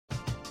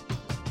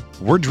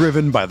We're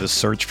driven by the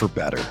search for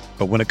better.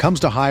 But when it comes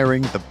to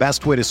hiring, the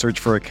best way to search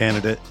for a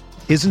candidate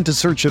isn't to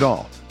search at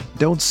all.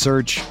 Don't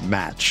search,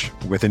 match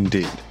with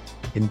Indeed.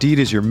 Indeed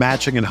is your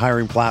matching and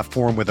hiring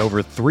platform with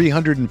over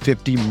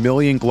 350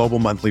 million global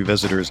monthly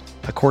visitors,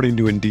 according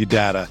to Indeed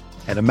data,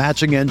 and a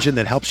matching engine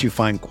that helps you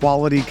find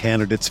quality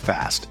candidates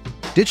fast.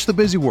 Ditch the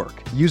busy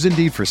work. Use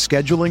Indeed for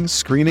scheduling,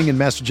 screening, and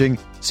messaging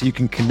so you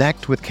can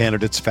connect with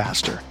candidates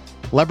faster.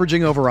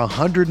 Leveraging over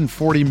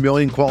 140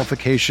 million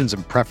qualifications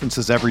and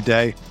preferences every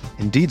day,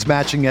 Indeed's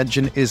matching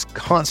engine is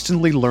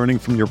constantly learning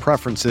from your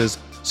preferences,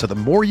 so the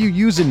more you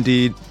use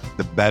Indeed,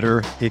 the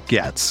better it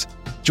gets.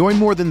 Join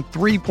more than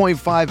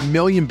 3.5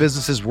 million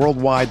businesses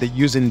worldwide that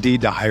use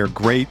Indeed to hire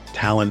great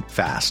talent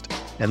fast.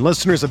 And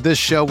listeners of this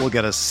show will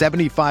get a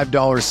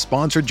 $75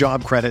 sponsored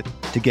job credit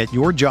to get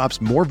your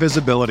jobs more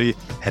visibility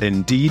at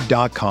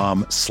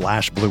Indeed.com/Blue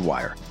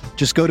Wire.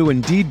 Just go to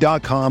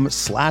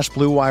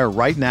Indeed.com/Blue Wire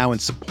right now and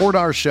support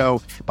our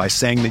show by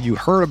saying that you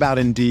heard about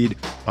Indeed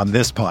on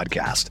this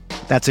podcast.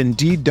 That's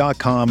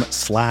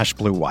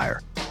Indeed.com/Blue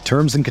Wire.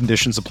 Terms and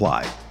conditions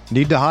apply.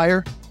 Need to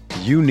hire?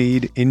 You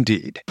need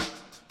Indeed.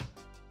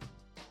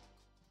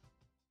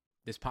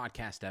 This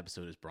podcast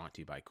episode is brought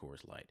to you by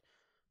Coors Light.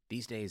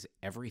 These days,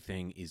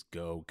 everything is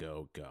go,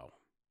 go, go.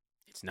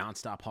 It's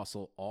nonstop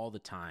hustle all the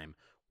time.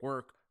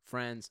 Work,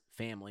 friends,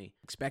 family,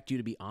 expect you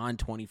to be on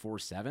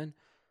 24/7.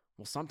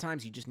 Well,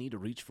 sometimes you just need to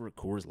reach for a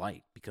Coors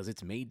Light because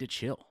it's made to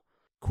chill.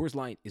 Coors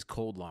Light is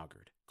cold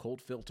lagered,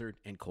 cold filtered,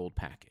 and cold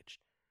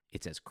packaged.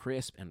 It's as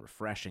crisp and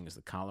refreshing as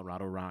the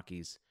Colorado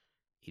Rockies.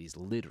 It is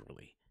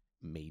literally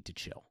made to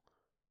chill.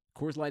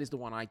 Coors Light is the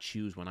one I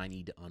choose when I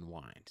need to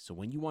unwind. So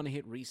when you want to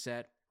hit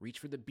reset, reach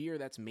for the beer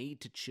that's made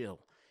to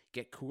chill.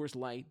 Get Coors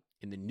Light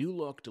in the new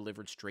look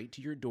delivered straight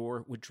to your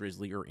door with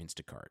Drizzly or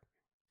Instacart.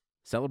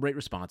 Celebrate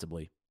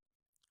responsibly.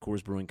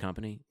 Coors Brewing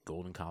Company,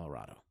 Golden,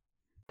 Colorado.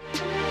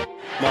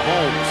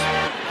 Mahomes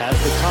has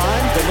the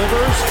time,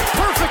 delivers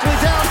perfectly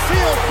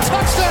downfield,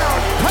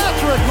 touchdown,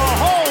 Patrick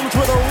Mahomes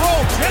with a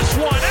rope. This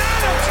one,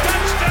 Adams,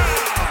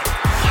 touchdown.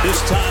 This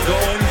time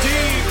going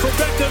deep for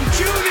Beckham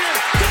Jr.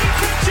 Did he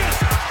catch it?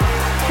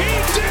 He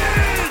did!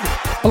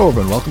 Hello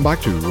everyone, welcome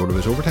back to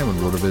RotoViz Overtime on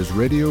RotoViz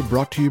Radio,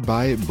 brought to you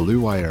by Blue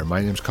Wire.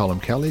 My name's Colin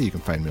Kelly. You can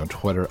find me on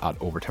Twitter at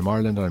Overtime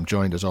Ireland, and I'm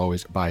joined as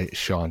always by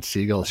Sean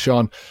Siegel.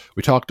 Sean,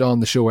 we talked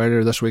on the show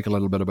earlier this week a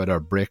little bit about our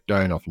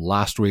breakdown of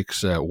last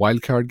week's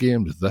wildcard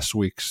games, this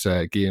week's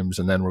games,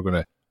 and then we're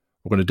going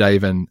to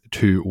dive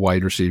into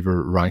wide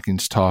receiver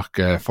rankings talk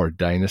for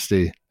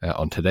Dynasty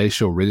on today's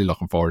show. Really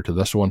looking forward to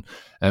this one.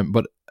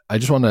 But I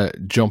just want to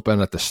jump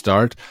in at the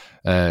start.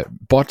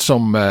 Bought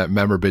some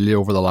memorabilia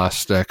over the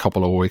last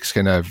couple of weeks,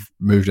 kind of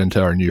moved into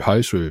our new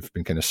house. We've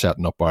been kind of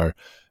setting up my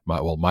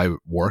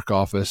work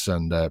office,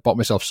 and bought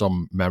myself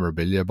some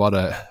memorabilia. Bought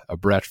a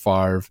Brett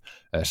Favre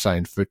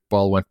signed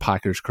football, went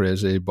Packers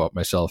crazy. Bought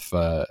myself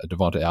a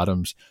Devontae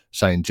Adams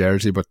signed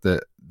jersey. But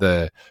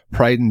the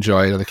pride and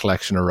joy of the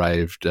collection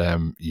arrived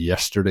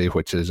yesterday,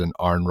 which is an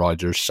Aaron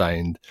Rodgers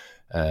signed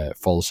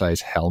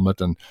full-size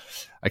helmet. And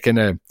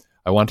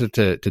I wanted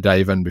to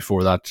dive in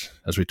before that,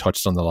 as we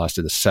touched on the last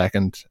day. The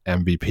second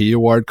MVP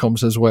award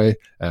comes his way,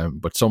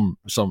 but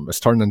it's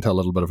turned into a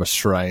little bit of a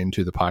shrine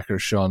to the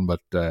Packers, Sean.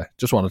 But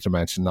just wanted to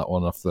mention that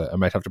one. I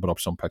might have to put up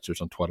some pictures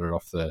on Twitter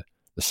of the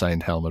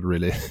signed helmet.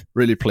 Really,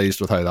 really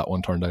pleased with how that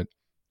one turned out.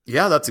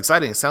 Yeah, that's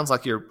exciting. It sounds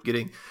like you're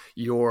getting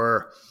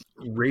your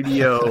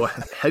radio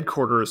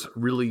headquarters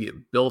really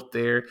built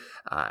there,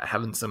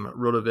 having some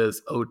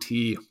RotoViz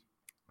OT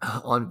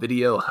on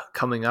video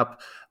coming up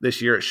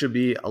this year. It should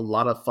be a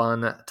lot of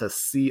fun to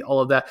see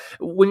all of that.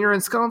 When you're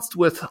ensconced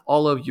with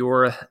all of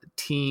your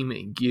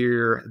team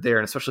gear there,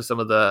 and especially some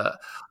of the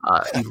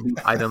elite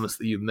items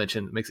that you've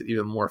mentioned, it makes it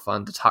even more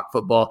fun to talk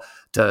football,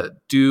 to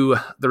do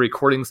the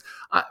recordings.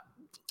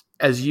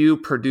 As you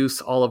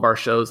produce all of our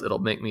shows, it'll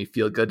make me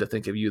feel good to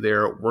think of you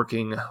there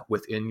working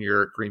within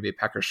your Green Bay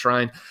Packers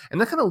shrine. And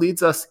that kind of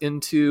leads us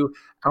into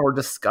our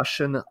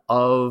discussion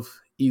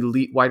of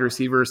elite wide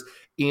receivers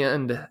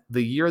and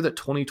the year that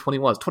 2020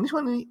 was.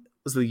 2020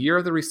 was the year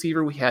of the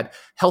receiver. We had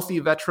healthy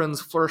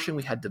veterans flourishing.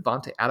 We had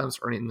Devontae Adams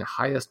earning the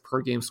highest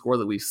per game score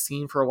that we've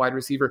seen for a wide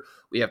receiver.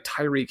 We have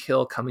Tyreek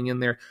Hill coming in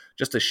there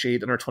just a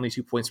shade under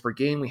 22 points per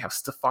game. We have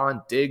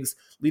Stephon Diggs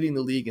leading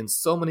the league in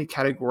so many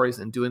categories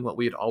and doing what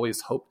we had always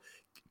hoped,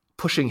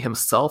 pushing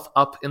himself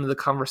up into the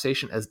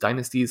conversation as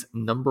Dynasty's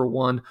number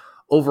one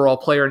overall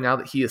player now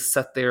that he is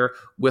set there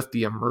with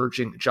the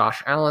emerging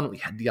Josh Allen. We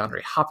had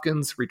DeAndre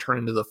Hopkins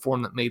returning to the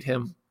form that made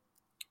him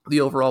the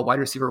overall wide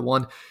receiver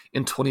one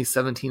in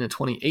 2017 and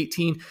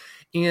 2018.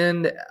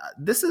 And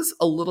this is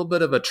a little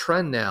bit of a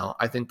trend now,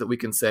 I think, that we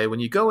can say. When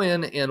you go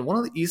in, and one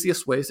of the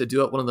easiest ways to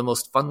do it, one of the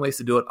most fun ways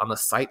to do it on the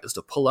site, is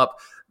to pull up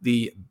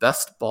the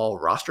Best Ball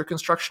roster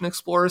construction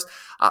explorers.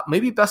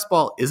 Maybe Best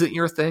Ball isn't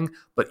your thing,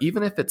 but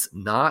even if it's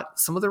not,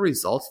 some of the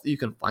results that you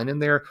can find in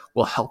there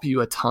will help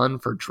you a ton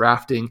for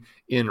drafting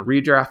in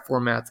redraft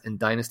formats and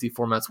dynasty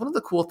formats. One of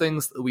the cool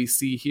things that we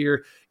see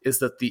here is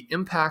that the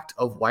impact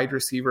of wide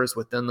receivers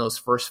within those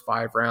first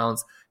 5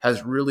 rounds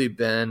has really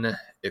been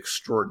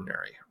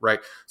extraordinary, right?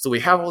 So we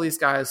have all these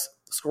guys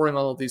scoring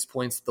all of these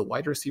points. The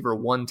wide receiver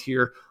 1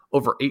 tier,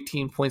 over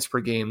 18 points per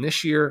game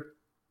this year,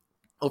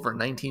 over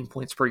 19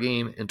 points per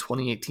game in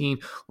 2018.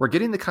 We're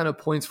getting the kind of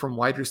points from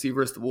wide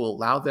receivers that will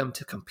allow them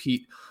to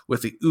compete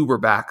with the uber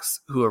backs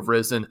who have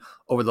risen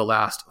over the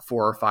last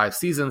 4 or 5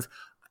 seasons.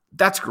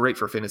 That's great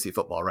for fantasy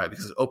football, right?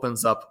 Because it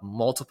opens up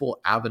multiple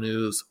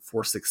avenues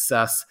for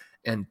success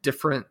and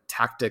different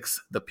tactics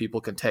that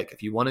people can take.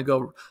 If you want to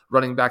go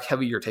running back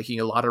heavy, you're taking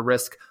a lot of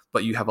risk,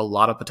 but you have a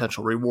lot of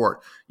potential reward.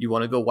 You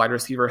want to go wide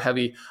receiver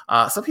heavy.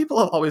 Some people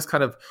have always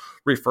kind of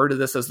referred to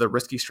this as the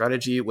risky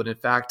strategy, when in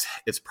fact,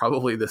 it's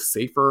probably the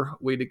safer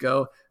way to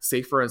go.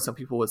 Safer, and some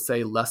people would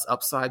say less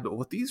upside. But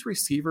with these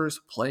receivers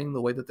playing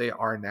the way that they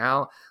are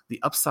now,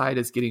 the upside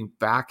is getting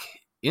back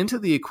into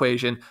the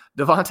equation.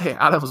 Davante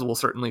Adams will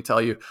certainly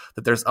tell you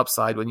that there's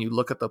upside when you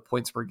look at the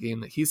points per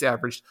game that he's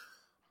averaged.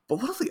 But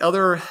one of the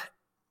other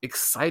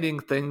exciting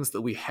things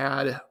that we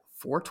had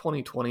for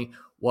 2020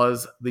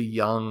 was the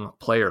young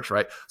players,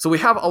 right? So we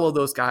have all of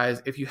those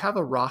guys. If you have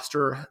a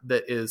roster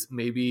that is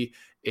maybe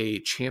a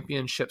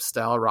championship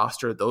style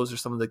roster, those are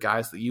some of the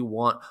guys that you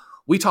want.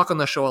 We talk on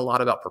the show a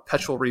lot about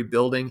perpetual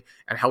rebuilding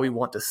and how we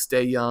want to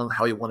stay young,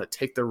 how we want to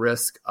take the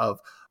risk of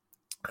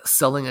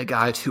selling a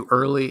guy too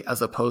early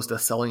as opposed to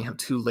selling him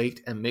too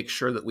late, and make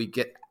sure that we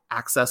get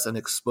access and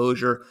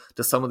exposure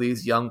to some of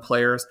these young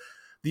players.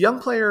 The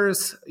young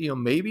players,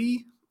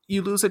 maybe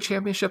you lose a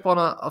championship on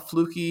a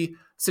fluky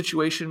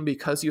situation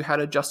because you had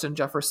a Justin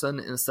Jefferson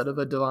instead of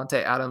a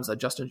Davante Adams, a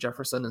Justin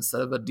Jefferson instead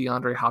of a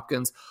DeAndre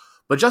Hopkins.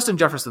 But Justin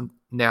Jefferson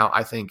now,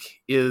 I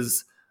think,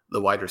 is the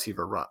wide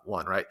receiver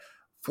 1, right?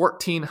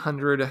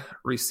 1,400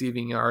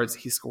 receiving yards.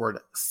 He scored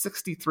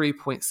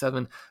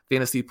 63.7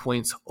 fantasy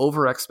points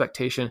over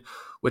expectation,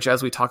 which,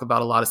 as we talk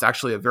about a lot, is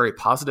actually a very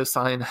positive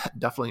sign.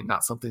 Definitely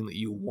not something that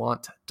you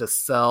want to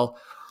sell.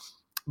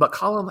 But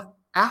Colm,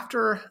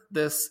 after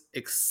this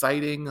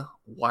exciting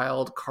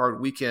wild card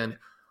weekend,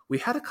 we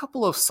had a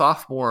couple of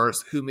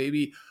sophomores who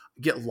maybe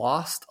get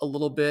lost a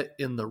little bit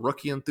in the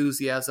rookie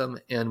enthusiasm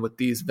and with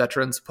these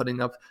veterans putting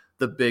up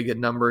the big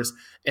numbers.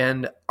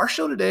 And our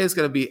show today is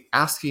going to be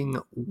asking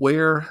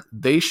where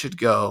they should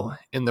go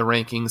in the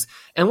rankings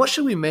and what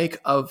should we make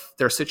of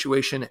their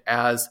situation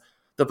as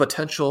the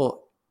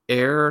potential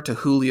heir to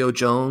Julio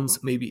Jones,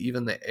 maybe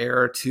even the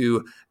heir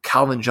to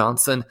Calvin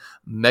Johnson,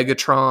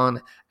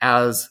 Megatron,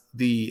 as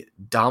the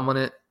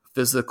dominant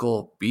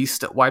physical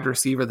beast at wide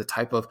receiver, the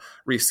type of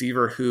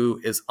receiver who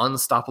is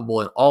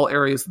unstoppable in all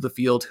areas of the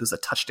field, who's a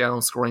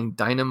touchdown scoring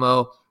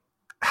dynamo.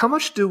 How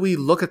much do we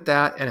look at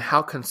that, and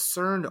how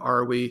concerned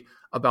are we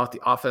about the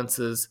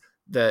offenses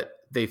that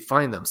they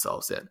find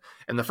themselves in?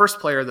 And the first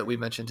player that we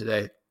mentioned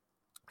today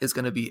is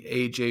going to be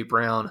A.J.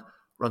 Brown.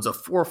 Runs a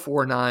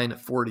 4.49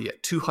 40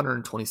 at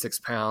 226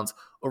 pounds,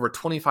 over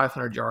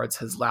 2,500 yards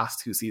his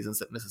last 2 seasons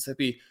at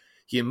Mississippi.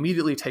 He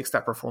immediately takes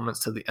that performance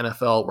to the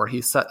NFL, where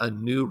he set a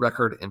new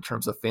record in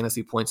terms of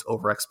fantasy points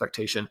over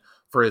expectation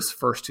for his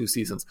first 2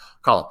 seasons.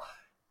 Colm,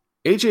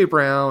 A.J.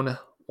 Brown,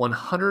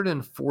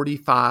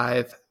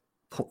 145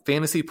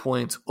 fantasy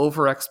points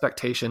over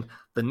expectation.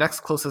 The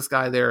next closest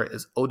guy there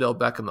is Odell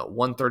Beckham at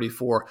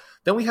 134.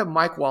 Then we have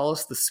Mike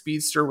Wallace, the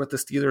speedster with the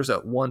Steelers,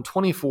 at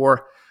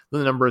 124.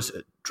 The numbers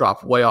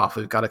drop way off.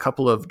 We've got a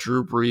couple of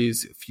Drew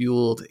Brees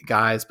fueled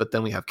guys, but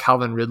then we have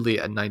Calvin Ridley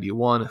at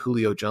 91,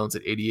 Julio Jones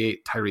at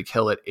 88, Tyreek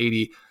Hill at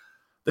 80.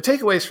 The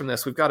takeaways from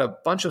this, we've got a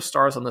bunch of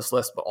stars on this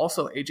list, but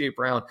also A.J.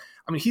 Brown.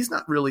 I mean, he's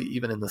not really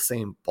even in the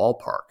same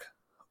ballpark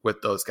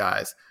with those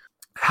guys.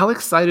 How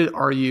excited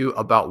are you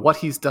about what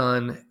he's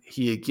done?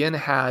 He again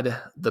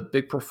had the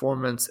big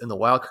performance in the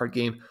wildcard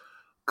game.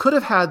 Could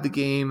have had the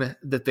game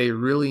that they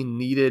really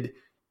needed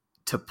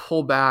to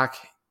pull back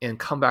and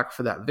come back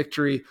for that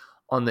victory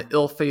on the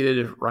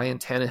ill-fated Ryan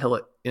Tannehill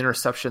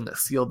interception that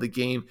sealed the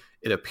game.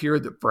 It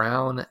appeared that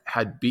Brown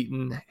had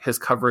beaten his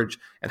coverage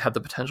and had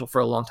the potential for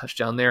a long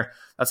touchdown there.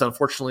 That's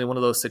unfortunately one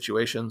of those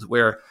situations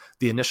where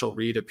the initial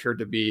read appeared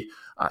to be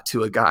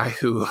to a guy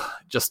who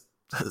just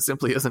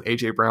simply isn't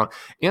A.J. Brown,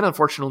 and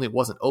unfortunately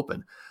wasn't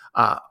open.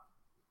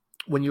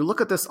 When you look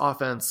at this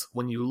offense,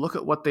 when you look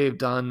at what they've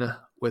done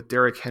with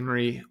Derrick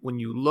Henry, when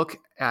you look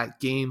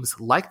at games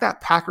like that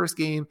Packers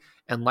game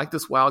and like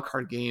this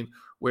wildcard game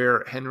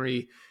where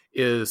Henry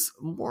is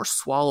more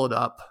swallowed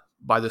up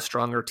by the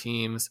stronger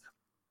teams,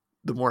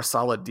 the more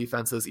solid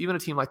defenses, even a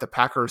team like the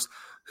Packers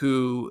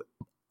who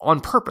on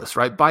purpose,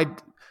 right,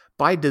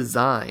 by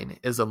design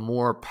is a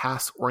more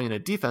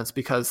pass-oriented defense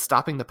because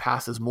stopping the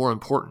pass is more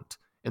important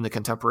in the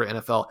contemporary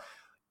NFL.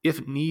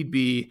 If need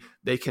be,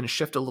 they can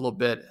shift a little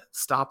bit,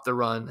 stop the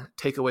run,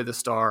 take away the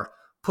star,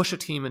 push a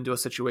team into a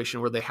situation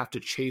where they have to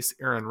chase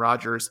Aaron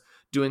Rodgers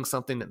doing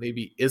something that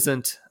maybe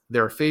isn't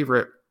their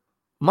favorite.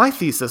 My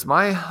thesis,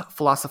 my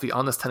philosophy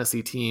on this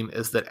Tennessee team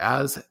is that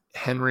as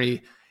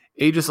Henry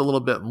ages a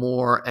little bit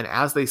more, and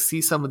as they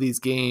see some of these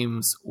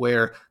games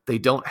where they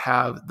don't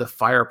have the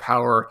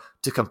firepower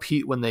to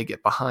compete when they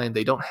get behind,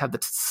 they don't have the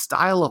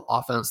style of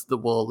offense that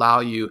will allow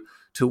you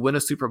to win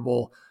a Super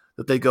Bowl,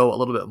 that they go a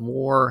little bit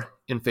more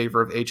in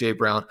favor of A.J.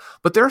 Brown.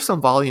 But there are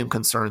some volume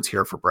concerns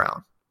here for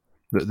Brown.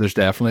 There's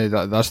definitely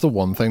that's the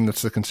one thing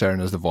that's the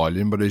concern, is the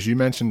volume. But as you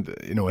mentioned,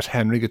 as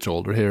Henry gets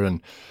older here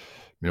and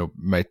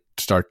might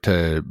start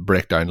to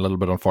break down a little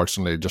bit,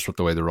 unfortunately, just with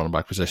the way the running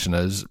back position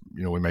is,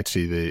 we might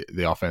see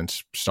the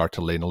offense start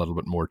to lean a little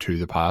bit more to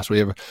the pass. We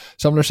have a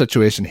similar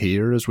situation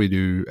here as we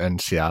do in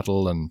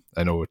Seattle, and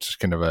I know it's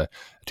kind of a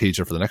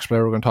teaser for the next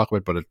player we're going to talk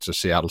about, but it's a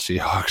Seattle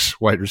Seahawks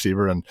wide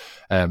receiver,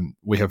 and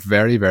we have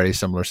very, very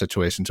similar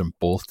situations in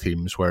both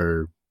teams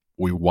where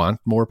we want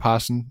more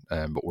passing,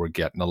 but we're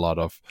getting a lot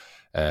of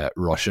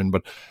rushing.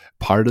 But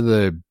part of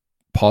the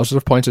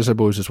positive points, I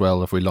suppose, as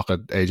well, if we look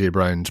at AJ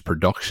Brown's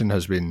production,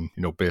 has been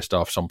based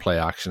off some play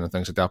action and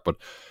things like that. But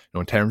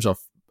in terms of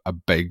a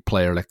big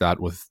player like that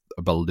with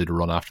ability to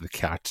run after the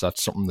catch,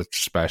 that's something that's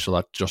special.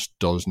 That just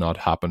does not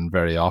happen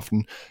very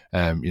often.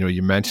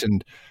 You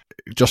mentioned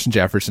Justin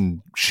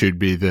Jefferson should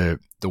be the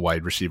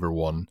wide receiver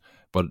one,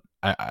 but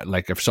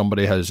like if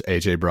somebody has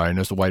AJ Brown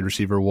as the wide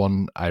receiver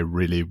one, I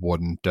really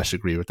wouldn't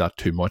disagree with that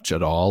too much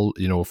at all.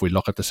 If we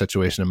look at the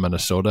situation in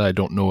Minnesota, I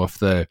don't know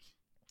if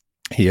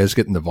he is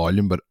getting the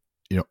volume, but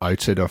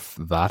outside of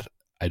that,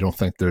 I don't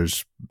think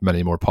there's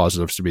many more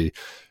positives to be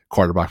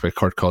quarterback by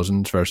Kirk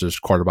Cousins versus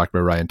quarterback by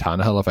Ryan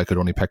Tannehill. If I could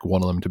only pick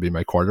one of them to be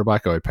my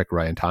quarterback, I would pick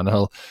Ryan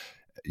Tannehill.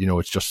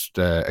 It's just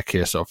a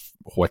case of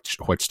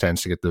which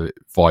tends to get the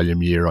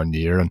volume year on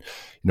year. And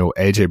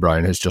AJ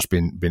Brown has just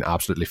been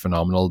absolutely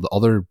phenomenal. The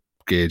other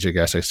gauge, I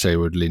guess I say,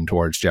 would lean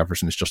towards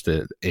Jefferson is just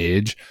the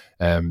age.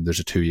 There's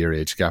a 2-year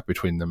age gap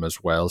between them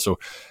as well. So,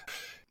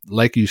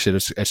 like you said,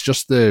 it's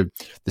just the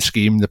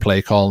scheme, the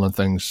play calling, and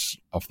things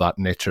of that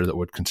nature that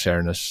would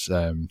concern us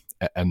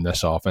in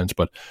this offense.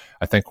 But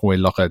I think when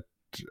we look at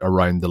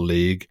around the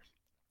league,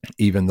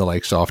 even the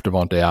likes of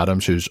Davante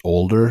Adams, who's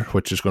older,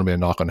 which is going to be a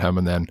knock on him,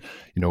 and then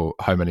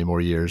how many more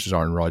years is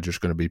Aaron Rodgers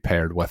going to be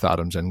paired with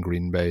Adams in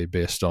Green Bay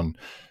based on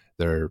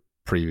their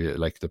previous,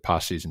 like the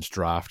past season's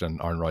draft and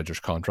Aaron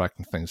Rodgers' contract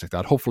and things like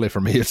that. Hopefully for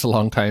me it's a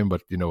long time,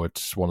 but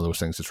it's one of those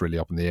things that's really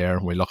up in the air.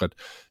 When we look at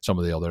some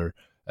of the other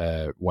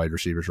wide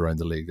receivers around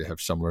the league, they have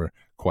similar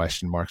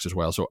question marks as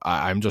well. So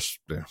I'm just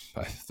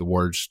the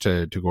words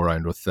to go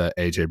around with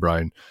AJ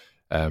Brown.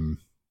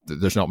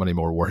 There's not many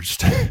more words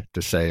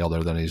to say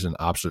other than he's an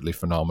absolutely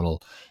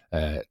phenomenal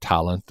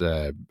talent,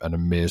 an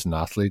amazing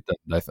athlete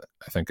that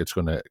I think it's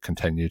going to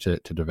continue to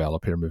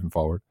develop here moving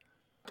forward.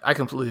 I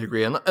completely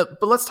agree.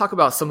 But let's talk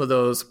about some of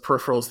those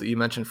peripherals that you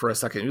mentioned for a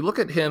second. You look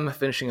at him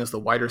finishing as the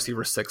wide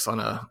receiver 6 on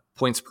a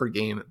points per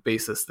game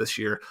basis this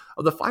year.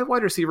 Of the 5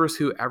 wide receivers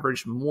who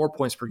averaged more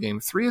points per game,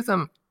 3 of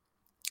them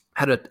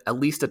had at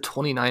least a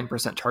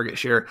 29% target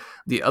share.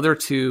 The other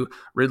 2,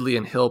 Ridley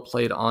and Hill,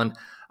 played on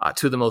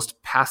 2 of the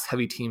most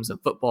pass-heavy teams in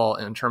football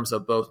in terms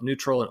of both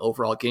neutral and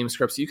overall game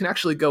scripts. You can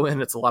actually go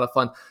in. It's a lot of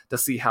fun to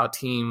see how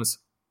teams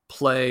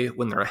play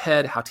when they're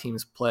ahead, how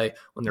teams play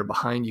when they're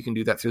behind. You can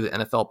do that through the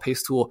NFL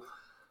Pace tool.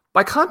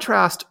 By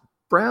contrast,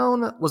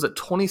 Brown was at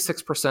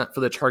 26% for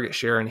the target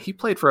share, and he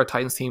played for a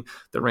Titans team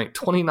that ranked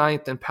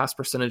 29th in pass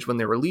percentage when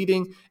they were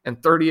leading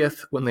and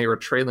 30th when they were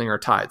trailing or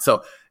tied.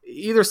 So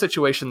either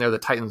situation there, the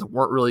Titans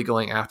weren't really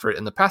going after it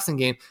in the passing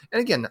game.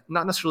 And again,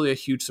 not necessarily a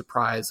huge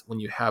surprise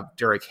when you have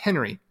Derrick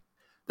Henry.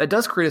 That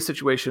does create a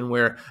situation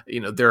where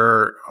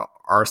there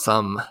are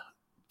some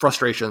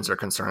frustrations or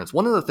concerns.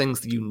 One of the things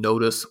that you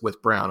notice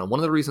with Brown, and one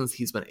of the reasons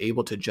he's been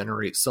able to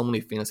generate so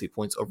many fantasy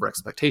points over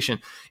expectation,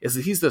 is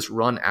that he's this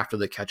run after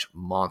the catch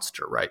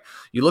monster, right?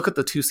 You look at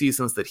the 2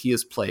 seasons that he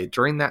has played.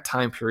 During that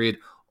time period,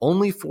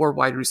 only 4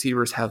 wide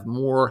receivers have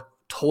more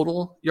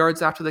total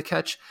yards after the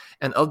catch.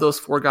 And of those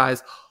 4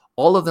 guys,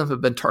 all of them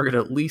have been targeted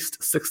at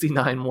least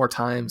 69 more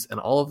times, and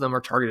all of them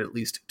are targeted at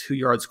least 2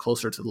 yards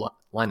closer to the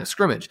line of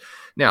scrimmage.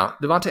 Now,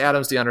 Davante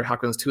Adams, DeAndre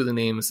Hopkins, 2 of the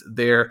names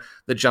there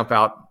that jump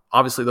out.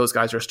 Obviously, those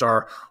guys are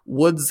star.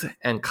 Woods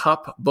and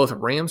Kupp, both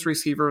Rams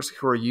receivers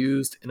who are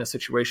used in a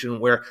situation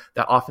where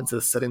that offense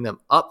is setting them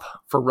up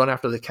for run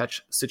after the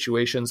catch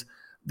situations.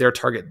 Their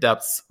target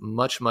depth's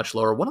much, much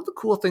lower. One of the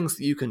cool things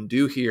that you can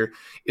do here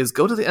is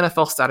go to the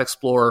NFL Stat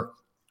Explorer,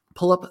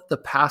 pull up the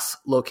pass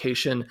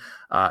location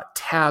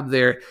tab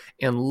there,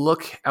 and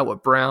look at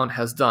what Brown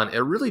has done. It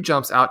really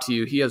jumps out to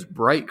you. He has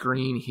bright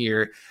green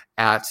here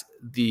at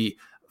the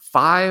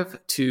 5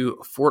 to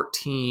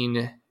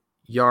 14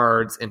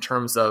 yards in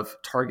terms of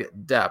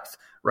target depth,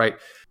 right?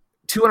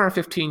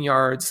 215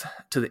 yards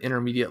to the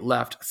intermediate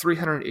left,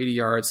 380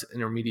 yards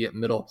intermediate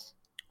middle,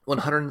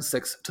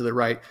 106 to the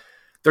right.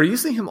 They're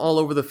using him all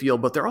over the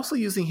field, but they're also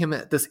using him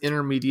at this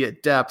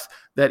intermediate depth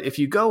that if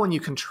you go and you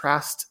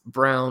contrast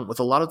Brown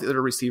with a lot of the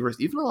other receivers,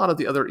 even a lot of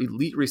the other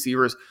elite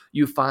receivers,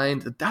 you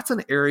find that that's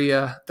an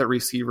area that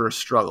receivers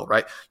struggle,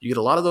 right? You get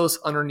a lot of those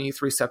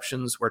underneath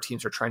receptions where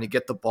teams are trying to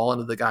get the ball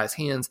into the guy's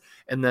hands.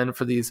 And then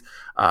for these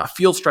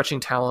field stretching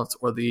talents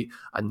or the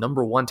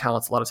number 1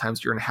 talents, a lot of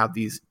times you're going to have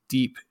these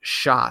deep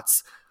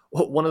shots.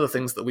 One of the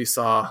things that we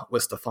saw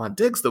with Stephon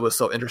Diggs that was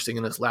so interesting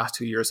in his last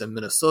 2 years in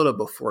Minnesota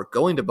before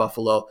going to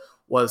Buffalo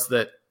was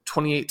that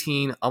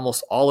 2018,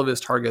 almost all of his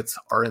targets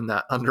are in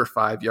that under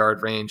 5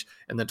 yard range.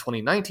 And then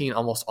 2019,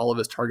 almost all of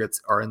his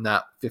targets are in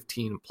that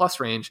 15 plus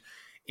range.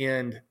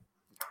 And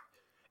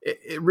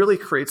it really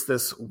creates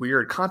this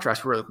weird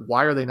contrast where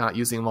why are they not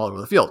using him all over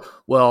the field?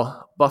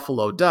 Well,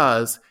 Buffalo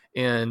does,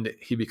 and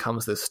he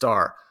becomes this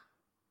star.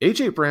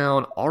 A.J.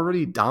 Brown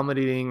already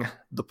dominating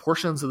the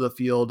portions of the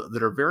field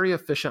that are very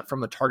efficient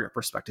from a target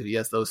perspective. He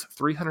has those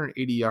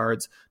 380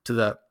 yards to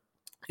the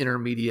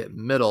intermediate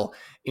middle.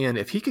 And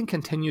if he can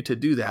continue to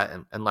do that,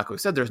 and like we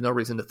said, there's no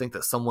reason to think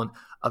that someone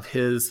of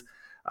his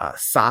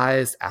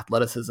size,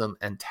 athleticism,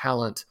 and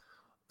talent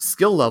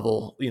skill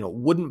level,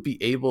 wouldn't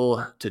be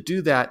able to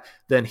do that,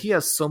 then he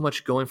has so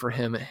much going for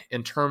him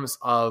in terms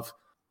of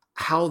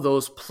how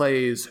those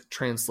plays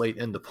translate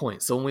into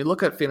points. So when we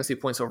look at fantasy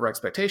points over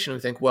expectation, we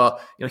think,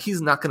 well,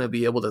 he's not going to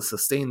be able to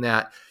sustain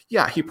that.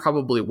 Yeah, he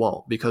probably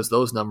won't, because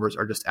those numbers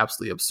are just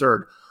absolutely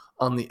absurd.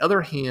 On the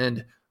other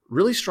hand,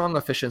 really strong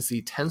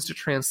efficiency tends to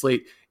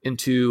translate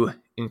into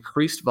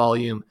increased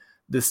volume.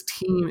 This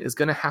team is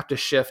going to have to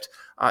shift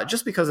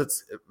just because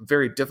it's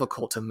very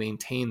difficult to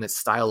maintain the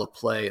style of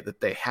play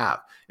that they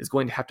have. Is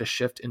going to have to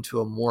shift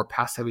into a more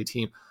pass-heavy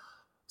team.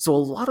 So a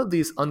lot of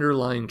these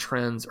underlying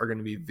trends are going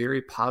to be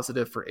very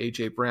positive for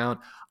A.J. Brown.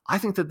 I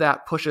think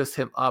that pushes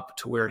him up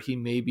to where he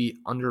may be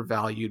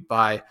undervalued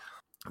by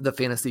the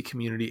fantasy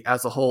community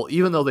as a whole,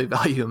 even though they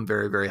value him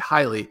very, very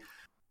highly.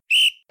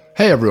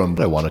 Hey everyone,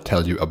 I want to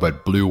tell you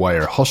about Blue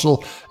Wire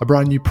Hustle, a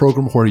brand new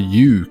program where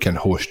you can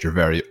host your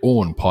very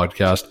own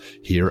podcast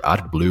here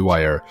at Blue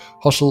Wire.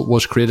 Hustle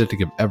was created to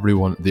give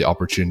everyone the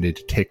opportunity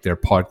to take their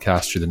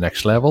podcast to the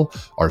next level,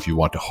 or if you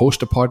want to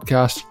host a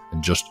podcast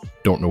and just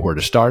don't know where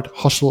to start,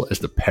 Hustle is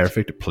the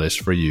perfect place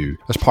for you.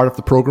 As part of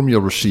the program,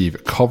 you'll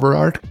receive cover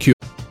art,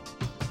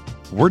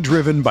 We're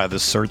driven by the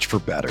search for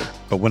better.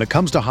 But when it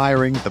comes to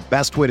hiring, the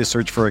best way to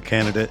search for a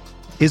candidate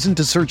isn't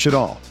to search at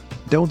all.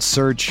 Don't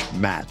search,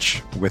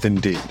 match with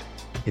Indeed.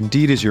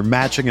 Indeed is your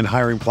matching and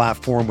hiring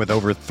platform with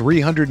over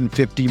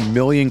 350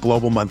 million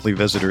global monthly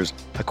visitors,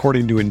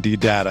 according to Indeed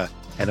data,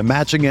 and a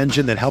matching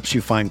engine that helps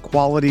you find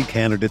quality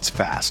candidates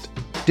fast.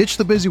 Ditch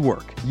the busy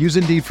work. Use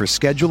Indeed for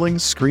scheduling,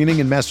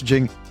 screening, and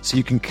messaging so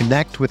you can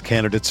connect with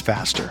candidates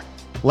faster.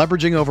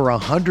 Leveraging over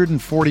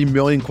 140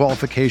 million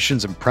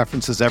qualifications and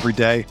preferences every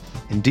day,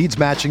 Indeed's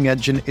matching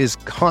engine is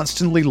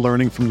constantly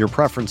learning from your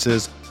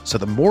preferences, so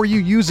the more you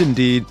use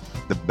Indeed,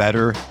 the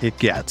better it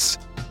gets.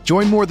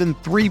 Join more than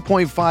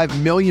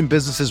 3.5 million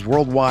businesses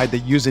worldwide that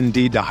use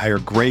Indeed to hire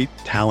great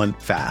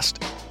talent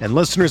fast. And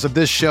listeners of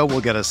this show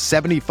will get a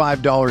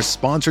 $75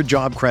 sponsored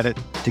job credit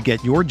to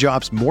get your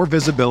jobs more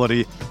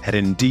visibility at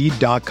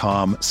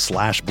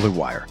Indeed.com/Blue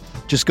Wire.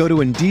 Just go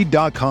to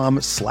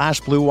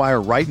Indeed.com/Blue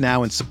Wire right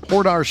now and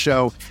support our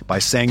show by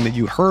saying that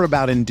you heard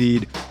about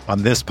Indeed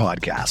on this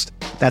podcast.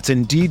 That's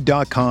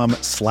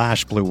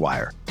Indeed.com/Blue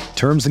Wire.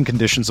 Terms and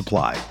conditions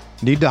apply.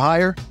 Need to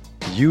hire?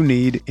 You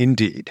need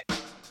Indeed.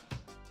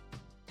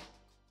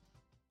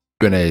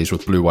 Q&As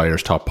with Blue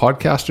Wire's top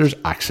podcasters,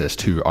 access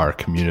to our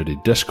community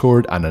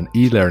Discord, and an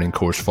e-learning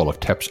course full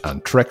of tips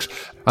and tricks.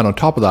 And on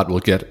top of that, we'll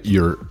get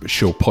your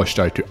show pushed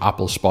out to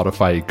Apple,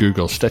 Spotify,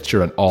 Google,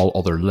 Stitcher, and all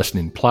other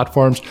listening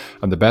platforms.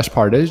 And the best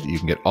part is you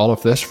can get all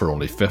of this for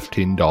only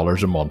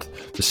 $15 a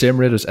month. The same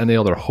rate as any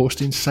other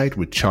hosting site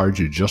would charge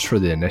you just for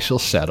the initial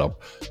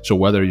setup. So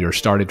whether you're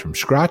starting from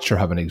scratch or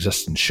have an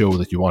existing show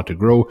that you want to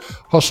grow,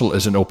 Hustle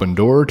is an open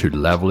door to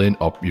leveling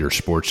up your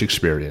sports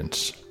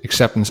experience.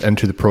 Acceptance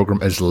into the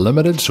program is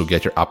limited, so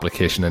get your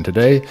application in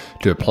today.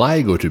 To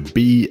apply, go to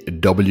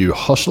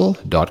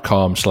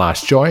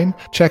bwhustle.com/join.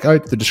 Check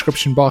out the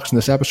description box in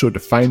this episode to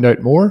find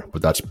out more,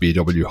 but that's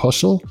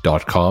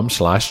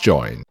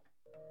bwhustle.com/join.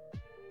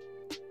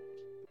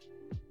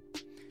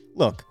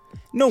 Look,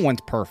 no one's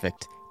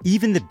perfect.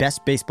 Even the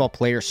best baseball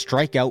players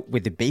strike out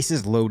with the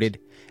bases loaded.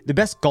 The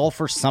best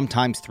golfers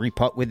sometimes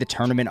three-putt with the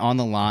tournament on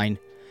the line.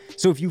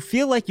 So if you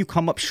feel like you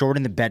come up short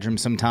in the bedroom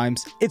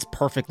sometimes, it's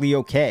perfectly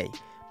okay.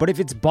 But if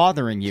it's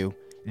bothering you,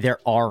 there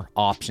are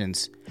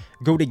options.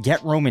 Go to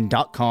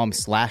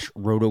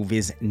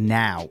GetRoman.com/RotoViz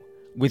now.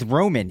 With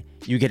Roman,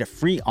 you get a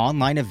free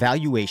online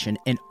evaluation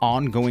and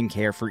ongoing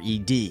care for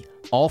ED,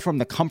 all from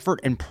the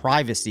comfort and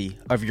privacy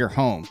of your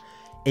home.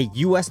 A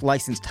U.S.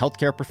 licensed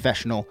healthcare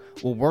professional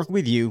will work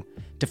with you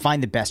to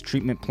find the best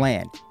treatment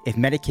plan. If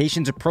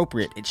medication's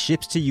appropriate, it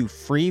ships to you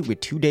free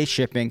with 2-day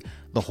shipping.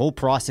 The whole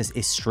process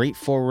is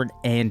straightforward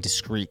and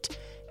discreet.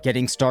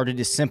 Getting started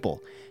is simple.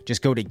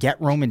 Just go to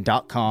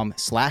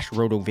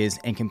GetRoman.com/RotoViz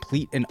and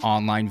complete an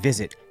online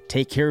visit.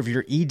 Take care of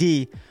your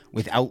ED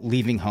without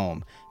leaving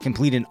home.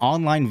 Complete an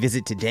online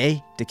visit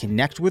today to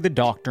connect with a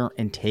doctor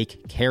and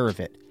take care of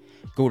it.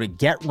 Go to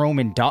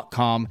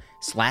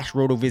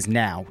GetRoman.com/RotoViz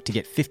now to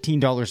get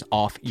 $15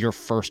 off your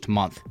first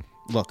month.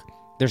 Look,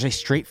 there's a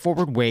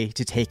straightforward way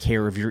to take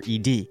care of your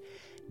ED.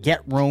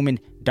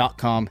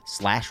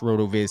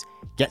 GetRoman.com/RotoViz.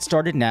 Get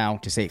started now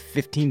to save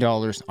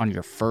 $15 on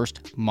your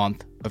first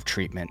month of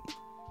treatment.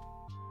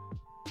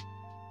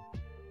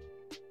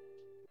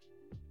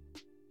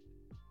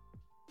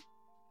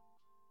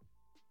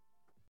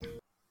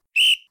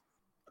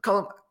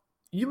 Colin,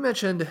 you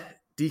mentioned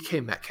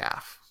DK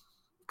Metcalf.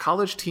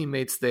 College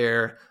teammates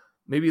there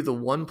maybe the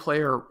one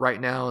player right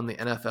now in the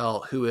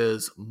NFL who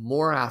is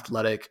more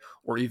athletic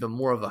or even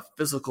more of a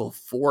physical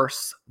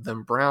force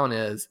than Brown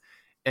is,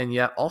 and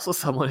yet also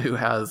someone who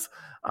has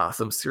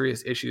some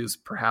serious issues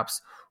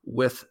perhaps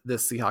with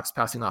this Seahawks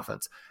passing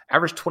offense.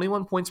 Averaged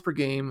 21 points per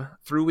game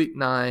through week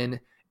 9,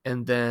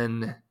 and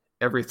then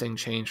everything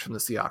changed from the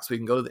Seahawks. We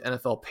can go to the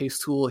NFL pace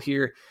tool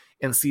here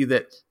and see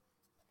that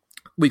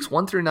weeks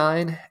 1 through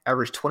 9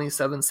 averaged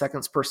 27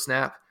 seconds per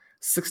snap,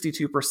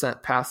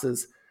 62%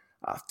 passes,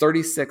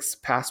 36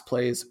 pass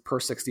plays per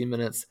 60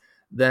 minutes.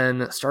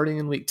 Then starting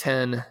in week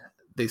 10,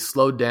 they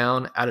slowed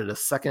down, added a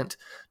second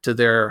to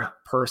their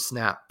per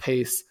snap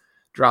pace,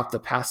 dropped the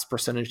pass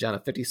percentage down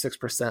to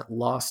 56%,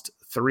 lost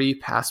 3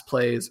 pass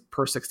plays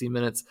per 60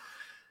 minutes.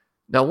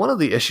 Now, one of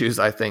the issues,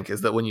 I think,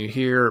 is that when you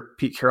hear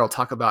Pete Carroll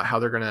talk about how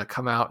they're going to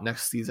come out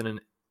next season and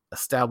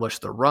establish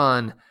the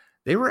run,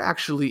 they were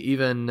actually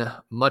even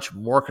much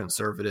more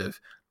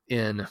conservative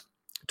in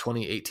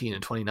 2018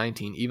 and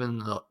 2019,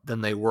 even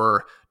than they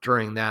were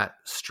during that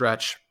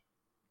stretch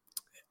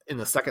in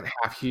the second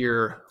half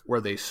here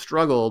where they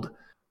struggled.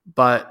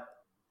 But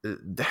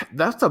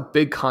that's a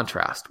big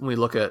contrast when we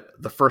look at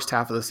the first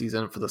half of the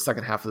season for the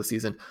second half of the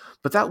season.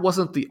 But that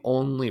wasn't the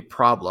only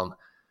problem.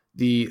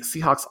 The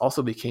Seahawks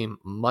also became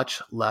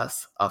much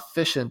less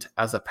efficient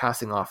as a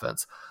passing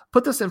offense.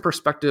 Put this in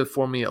perspective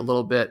for me a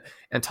little bit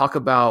and talk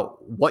about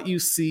what you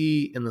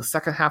see in the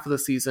second half of the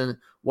season,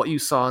 what you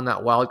saw in that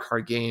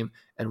wildcard game,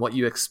 and what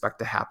you expect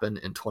to happen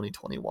in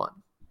 2021.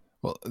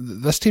 Well,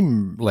 this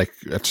team, like,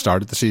 it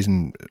started the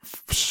season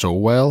so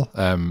well,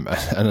 and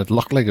it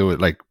looked like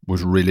it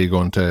was really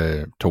going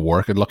to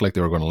work. It looked like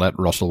they were going to let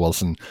Russell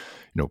Wilson,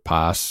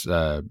 pass,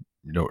 let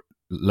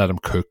him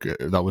cook.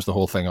 That was the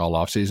whole thing all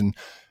offseason.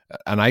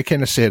 And I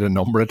kind of said a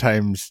number of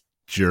times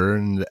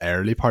during the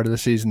early part of the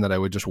season that I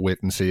would just wait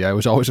and see. I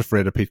was always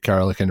afraid of Pete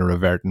Carroll kind of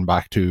reverting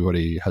back to what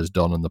he has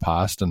done in the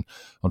past, and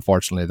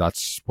unfortunately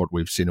that's what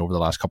we've seen over the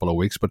last couple of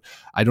weeks. But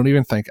I don't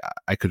even think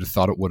I could have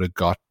thought it would have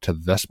got to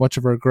this much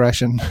of a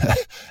regression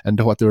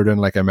into what they were doing.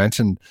 Like I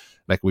mentioned,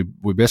 like we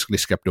basically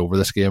skipped over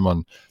this game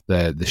on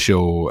the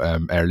show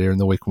earlier in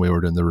the week when we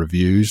were doing the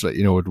reviews. Like,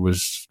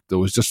 there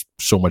was just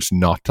so much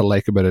not to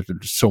like about it,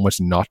 so much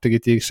not to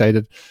get you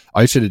excited.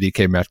 Outside of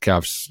DK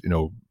Metcalf's,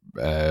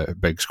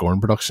 big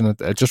scoring production,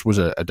 it just was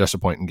a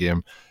disappointing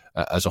game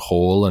as a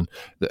whole, and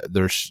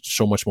there's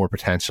so much more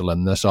potential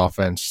in this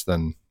offense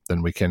than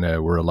we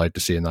were allowed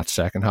to see in that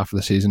second half of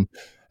the season.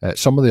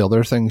 Some of the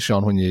other things,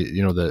 Sean, when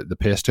the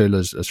pace tool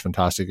is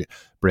fantastic,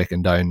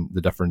 breaking down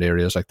the different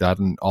areas like that,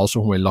 and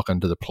also when we look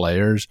into the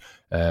players,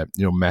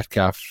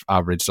 Metcalf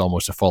averaged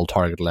almost a full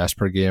target less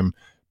per game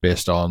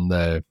based on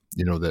the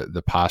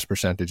pass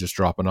percentage is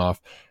dropping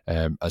off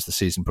as the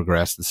season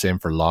progressed. The same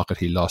for Lockett,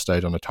 he lost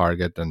out on a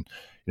target, and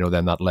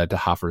then that led to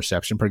half a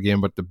reception per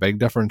game. But the big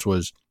difference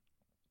was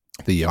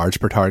the yards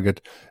per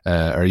target,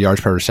 or yards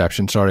per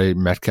reception, sorry.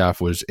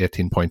 Metcalf was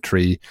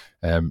 18.3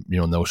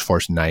 in those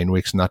first 9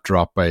 weeks, and that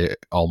dropped by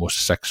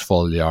almost 6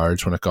 full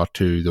yards when it got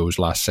to those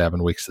last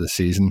 7 weeks of the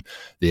season.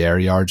 The air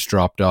yards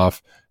dropped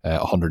off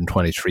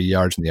 123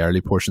 yards in the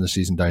early portion of the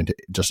season, down to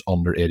just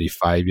under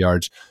 85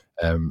 yards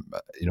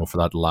for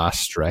that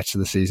last stretch of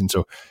the season.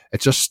 So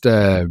it just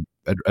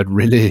it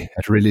really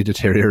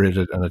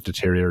deteriorated, and it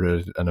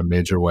deteriorated in a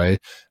major way.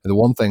 And the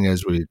one thing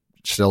is, we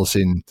still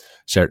seen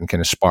certain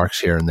kind of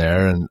sparks here and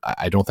there, and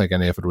I don't think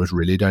any of it was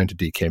really down to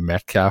DK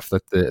Metcalf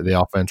that the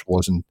offense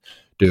wasn't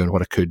doing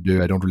what it could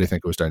do. I don't really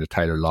think it was down to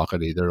Tyler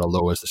Lockett either,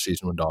 although as the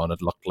season went on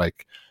it looked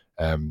like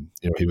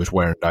he was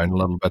wearing down a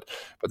little bit.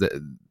 But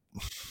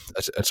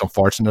it's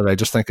unfortunate. I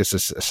just think it's a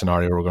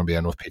scenario we're going to be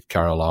in with Pete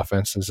Carroll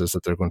offenses, is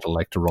that they're going to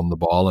like to run the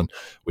ball. And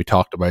we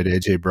talked about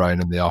AJ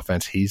Brown and the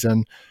offense he's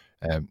in.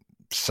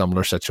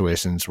 Similar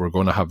situations. We're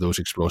going to have those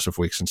explosive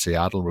weeks in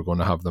Seattle. We're going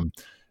to have them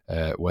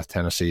with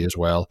Tennessee as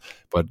well.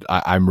 But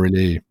I'm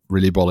really,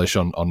 really bullish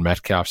on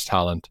Metcalf's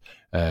talent,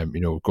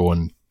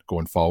 going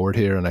forward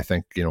here. And I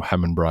think,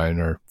 him and Brown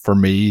are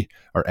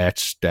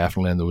etched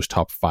definitely in those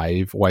top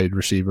 5 wide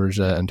receivers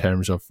in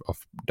terms of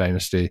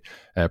dynasty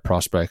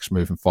prospects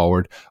moving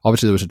forward.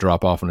 Obviously, there was a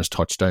drop off on his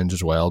touchdowns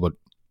as well, but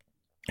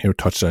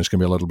touchdowns can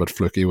be a little bit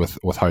fluky with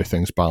how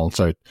things balance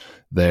out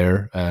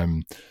there.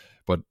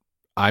 But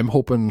I'm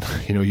hoping,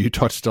 you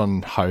touched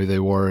on how they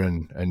were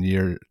in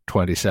year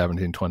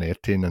 2017,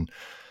 2018, and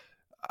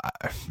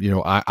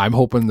I'm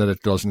hoping that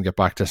it doesn't get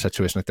back to a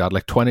situation like that.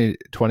 Like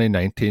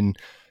 2019,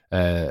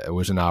 it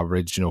was an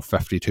average,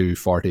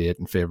 52-48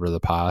 in favor of the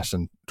pass,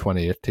 and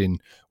 2018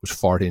 was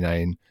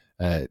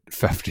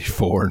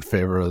 49-54 in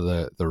favor of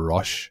the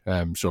rush.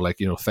 So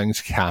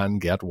things can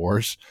get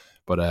worse,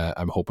 but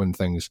I'm hoping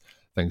things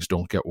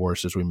don't get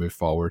worse as we move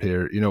forward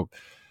here.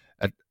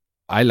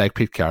 I like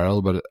Pete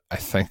Carroll, but I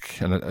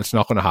think, and it's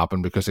not going to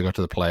happen because they got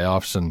to the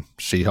playoffs, and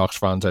Seahawks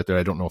fans out there,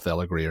 I don't know if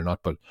they'll agree or not,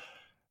 but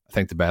I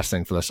think the best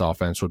thing for this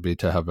offense would be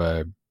to have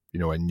a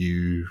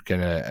new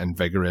kind of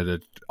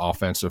invigorated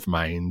offensive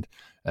mind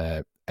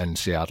in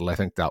Seattle. I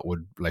think that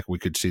would, we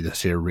could see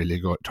this here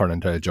really turn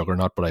into a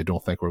juggernaut, but I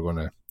don't think we're going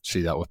to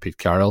see that with Pete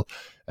Carroll.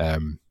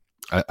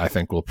 I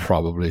think we'll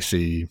probably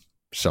see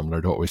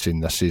similar to what we've seen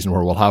this season,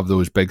 where we'll have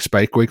those big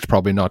spike weeks,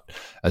 probably not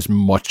as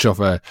much of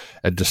a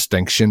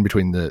distinction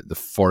between the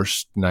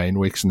first 9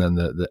 weeks and then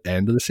the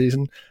end of the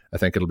season. I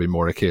think it'll be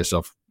more a case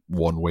of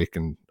 1 week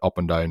and up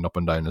and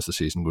down as the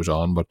season goes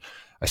on. But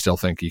I still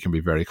think you can be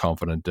very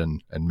confident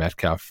in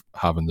Metcalf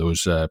having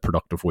those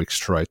productive weeks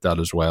throughout that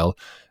as well.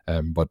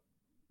 But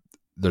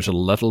there's a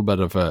little bit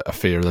of a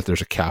fear that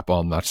there's a cap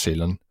on that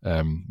ceiling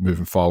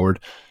moving forward.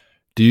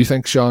 Do you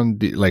think, Sean,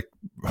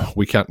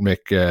 we can't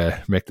make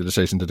the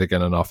decision to take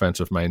in an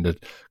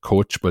offensive-minded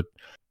coach, but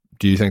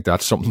do you think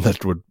that's something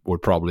that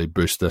would probably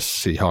boost this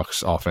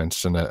Seahawks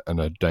offense in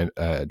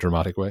a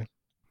dramatic way?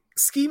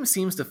 Scheme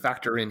seems to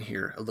factor in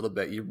here a little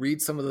bit. You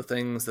read some of the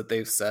things that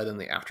they've said in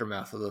the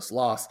aftermath of this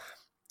loss,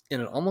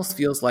 and it almost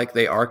feels like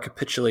they are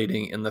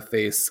capitulating in the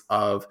face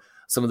of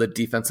some of the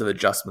defensive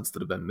adjustments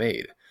that have been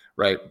made,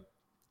 right?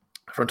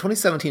 From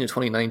 2017 to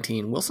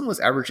 2019, Wilson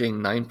was averaging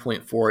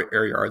 9.4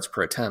 air yards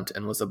per attempt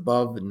and was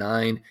above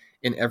 9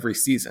 in every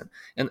season.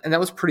 And that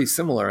was pretty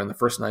similar in the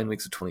first 9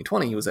 weeks of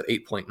 2020. He was at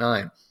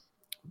 8.9.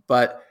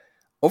 But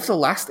over the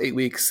last 8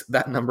 weeks,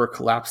 that number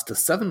collapsed to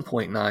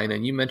 7.9.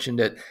 And you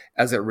mentioned it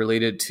as it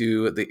related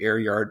to the air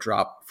yard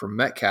drop for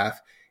Metcalf.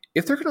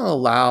 If they're going to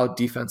allow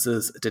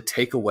defenses to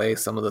take away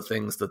some of the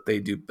things that they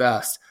do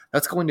best,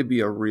 that's going to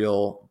be a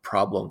real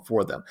problem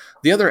for them.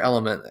 The other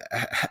element,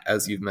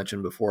 as you've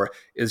mentioned before,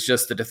 is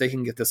just that if they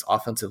can get this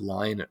offensive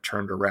line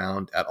turned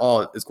around at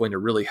all, it's going to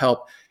really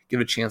help give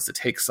a chance to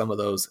take some of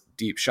those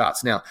deep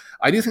shots. Now,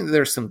 I do think that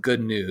there's some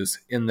good news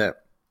in that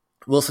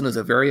Wilson is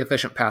a very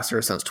efficient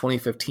passer since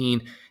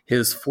 2015.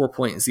 His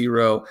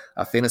 4.0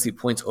 fantasy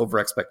points over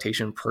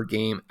expectation per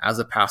game as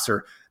a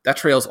passer, that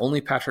trails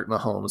only Patrick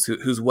Mahomes,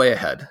 who's way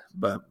ahead.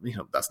 But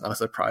that's not a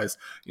surprise.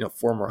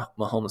 For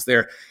Mahomes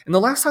there. And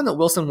the last time that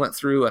Wilson went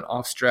through an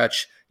off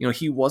stretch,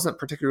 he wasn't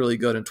particularly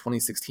good in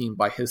 2016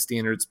 by his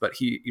standards, but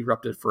he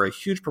erupted for a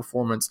huge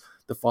performance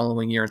the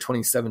following year. In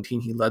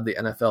 2017, he led the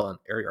NFL in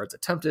air yards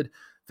attempted,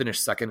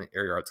 finished second in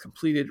air yards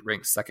completed,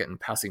 ranked second in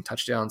passing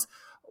touchdowns.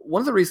 One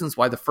of the reasons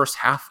why the first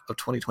half of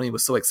 2020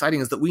 was so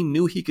exciting is that we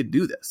knew he could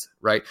do this,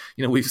 right?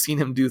 We've seen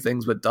him do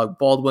things with Doug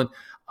Baldwin.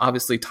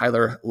 Obviously,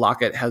 Tyler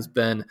Lockett has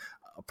been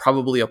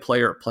probably a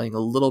player playing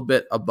a little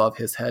bit above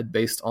his head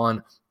based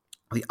on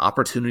the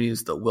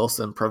opportunities that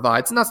Wilson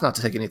provides. And that's not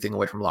to take anything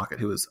away from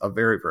Lockett, who is a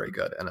very, very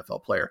good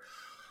NFL player.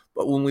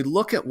 But when we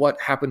look at what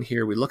happened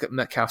here, we look at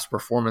Metcalf's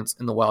performance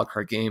in the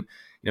wildcard game.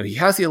 He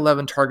has the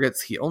 11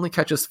 targets. He only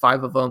catches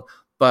 5 of them.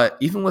 But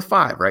even with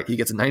 5, right, he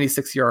gets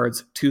 96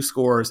 yards, 2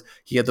 scores.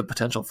 He had the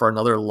potential for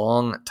another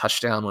long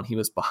touchdown when he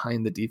was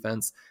behind the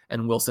defense,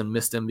 and Wilson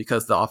missed him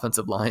because the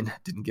offensive line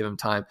didn't give him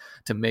time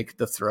to make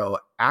the throw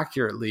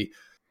accurately.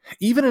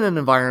 Even in an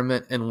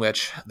environment in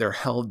which they're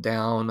held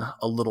down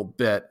a little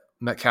bit,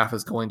 Metcalf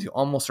is going to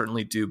almost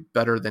certainly do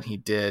better than he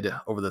did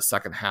over the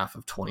second half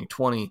of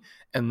 2020.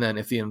 And then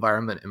if the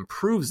environment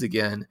improves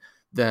again,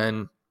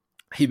 then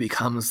he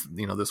becomes,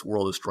 this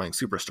world-destroying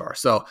superstar.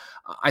 So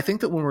I think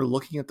that when we're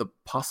looking at the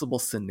possible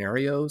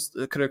scenarios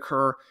that could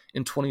occur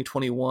in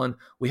 2021,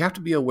 we have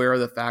to be aware of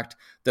the fact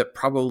that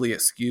probably it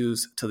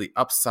skews to the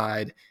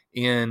upside,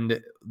 and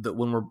that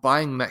when we're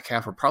buying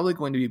Metcalf, we're probably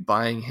going to be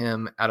buying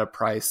him at a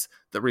price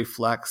that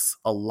reflects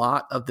a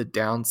lot of the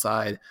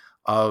downside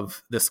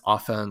of this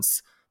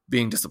offense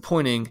being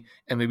disappointing,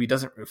 and maybe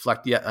doesn't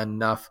reflect yet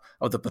enough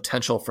of the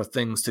potential for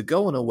things to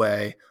go in a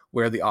way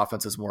where the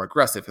offense is more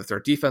aggressive. If their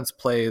defense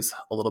plays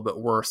a little bit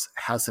worse,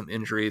 has some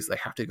injuries, they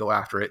have to go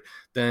after it,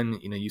 then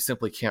you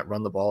simply can't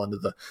run the ball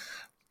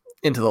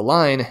into the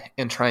line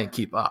and try and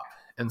keep up.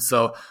 And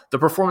so the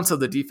performance of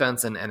the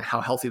defense and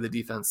how healthy the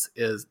defense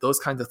is, those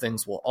kinds of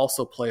things will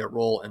also play a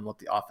role in what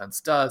the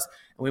offense does.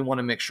 And we want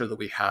to make sure that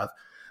we have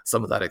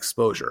some of that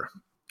exposure.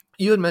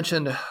 You had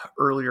mentioned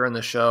earlier in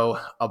the show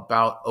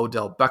about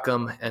Odell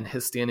Beckham and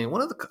his standing. One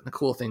of the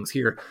cool things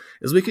here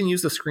is we can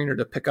use the screener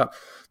to pick up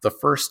the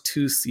first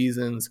 2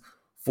 seasons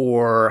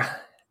for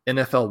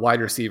NFL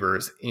wide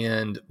receivers.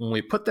 And when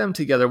we put them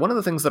together, one of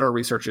the things that our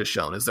research has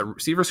shown is that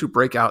receivers who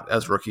break out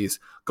as rookies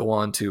go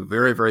on to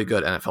very, very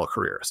good NFL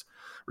careers.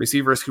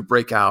 Receivers who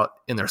break out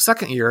in their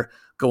second year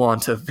go on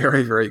to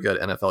very, very good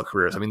NFL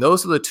careers. I mean,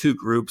 those are the 2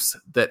 groups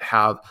that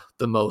have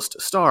the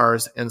most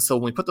stars. And so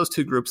when we put those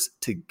 2 groups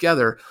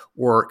together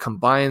or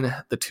combine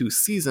the 2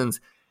 seasons,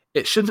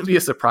 it shouldn't be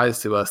a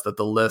surprise to us that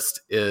the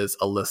list is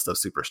a list of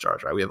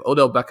superstars, right? We have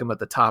Odell Beckham at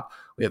the top.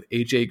 We have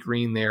AJ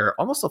Green there,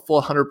 almost a full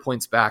 100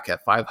 points back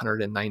at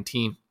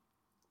 519.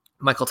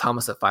 Michael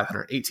Thomas at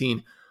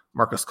 518.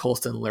 Marcus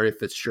Colston, Larry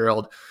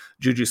Fitzgerald,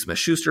 Juju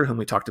Smith-Schuster, whom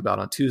we talked about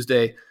on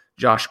Tuesday,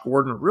 Josh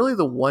Gordon, really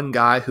the one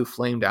guy who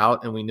flamed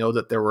out, and we know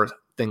that there were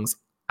things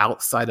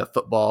outside of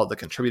football that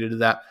contributed to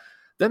that.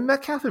 Then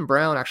Metcalf and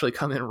Brown actually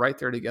come in right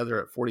there together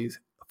at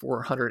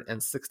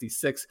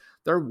 466.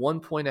 They're 1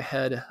 point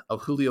ahead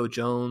of Julio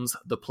Jones,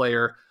 the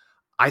player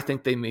I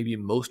think they maybe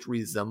most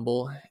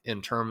resemble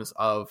in terms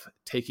of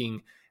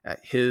taking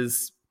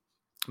his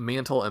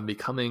mantle and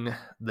becoming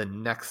the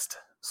next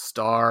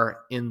star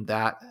in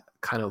that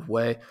kind of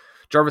way.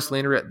 Jarvis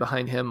Landry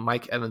behind him,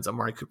 Mike Evans,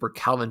 Amari Cooper,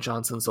 Calvin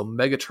Johnson. So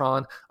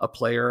Megatron, a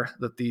player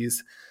that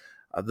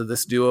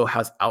this duo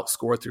has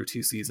outscored through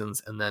 2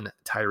 seasons, and then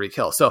Tyreek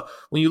Hill. So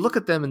when you look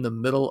at them in the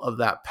middle of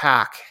that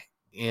pack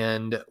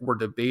and we're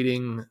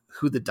debating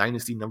who the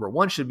dynasty number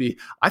 1 should be,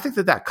 I think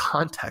that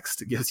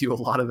context gives you a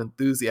lot of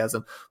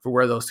enthusiasm for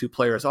where those 2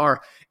 players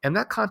are. And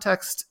that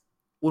context,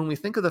 when we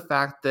think of the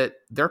fact that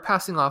their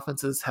passing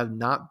offenses have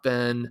not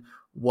been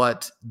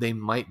what they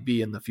might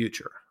be in the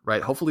future,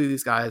 right? Hopefully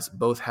these guys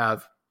both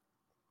have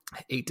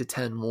 8 to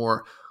 10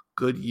 more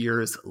good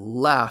years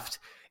left.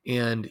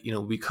 And,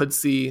 we could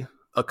see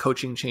a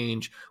coaching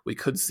change. We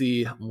could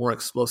see more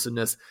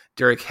explosiveness.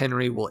 Derrick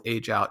Henry will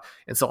age out.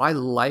 And so I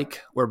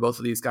like where both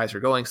of these guys are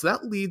going. So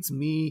that leads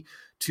me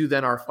to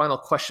then our final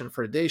question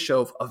for today's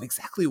show of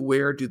exactly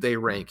where do they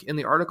rank. In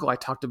the article, I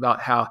talked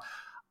about how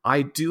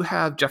I do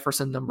have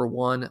Jefferson number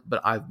 1,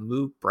 but I've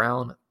moved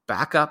Brown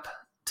back up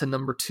to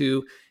number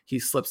 2. He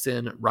slips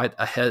in right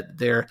ahead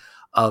there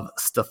of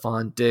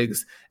Stephon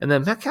Diggs. And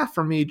then Metcalf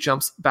for me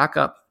jumps back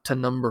up to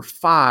number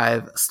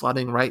 5,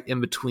 slotting right in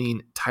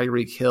between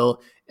Tyreek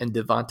Hill and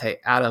Devontae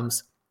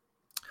Adams.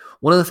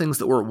 One of the things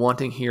that we're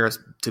wanting here is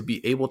to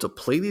be able to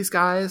play these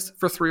guys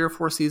for 3 or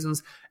 4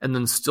 seasons and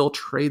then still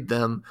trade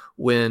them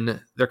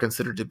when they're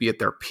considered to be at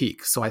their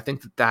peak. So I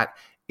think that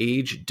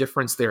age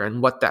difference there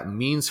and what that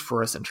means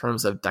for us in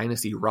terms of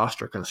dynasty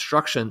roster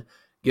construction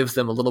gives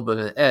them a little bit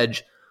of an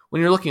edge.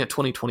 When you're looking at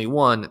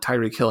 2021,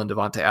 Tyreek Hill and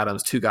Devontae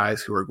Adams, 2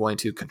 guys who are going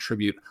to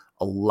contribute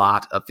a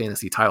lot of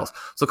fantasy titles.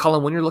 So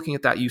Colin, when you're looking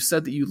at that, you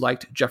said that you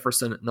liked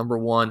Jefferson number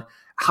 1.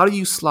 How do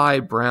you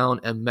slide Brown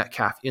and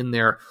Metcalf in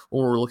there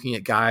when we're looking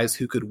at guys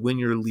who could win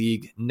your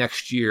league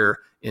next year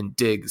in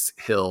Diggs,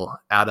 Hill,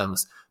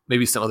 Adams,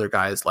 maybe some other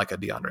guys like a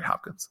DeAndre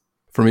Hopkins?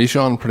 For me,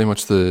 Sean, pretty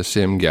much the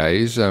same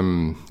guys. A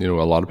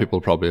lot of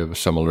people probably have a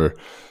similar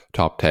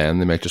top 10.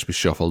 They might just be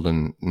shuffled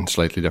in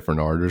slightly different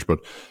orders. But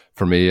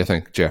for me, I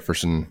think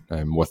Jefferson,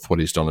 with what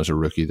he's done as a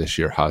rookie this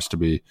year, has to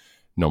be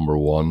number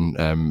 1.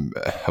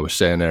 I was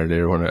saying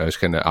earlier when I was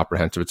kind of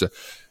apprehensive,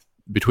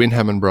 between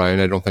him and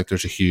Brown, I don't think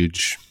there's a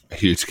huge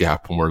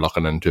gap when we're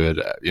looking into it.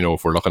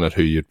 If we're looking at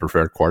who you'd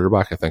prefer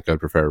quarterback, I think I'd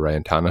prefer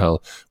Ryan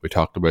Tannehill. We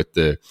talked about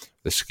the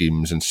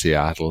schemes in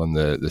Seattle and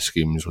the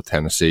schemes with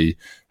Tennessee.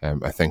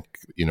 I think,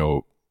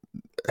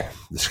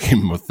 the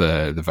scheme with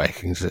the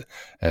Vikings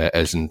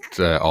isn't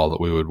all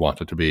that we would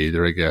want it to be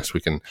either. I guess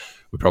we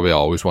probably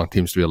always want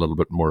teams to be a little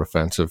bit more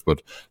offensive,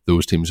 but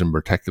those teams in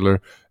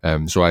particular.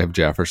 So I have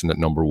Jefferson at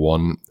number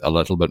 1, a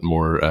little bit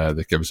more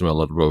that gives him a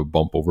little bit of a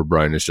bump over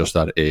Brown is just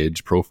that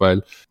age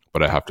profile.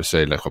 But I have to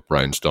say, like what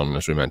Brown's done,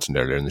 as we mentioned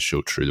earlier in the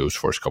show, through those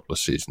first couple of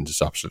seasons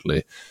is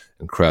absolutely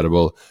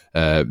incredible.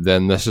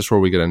 Then this is where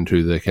we get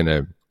into the kind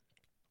of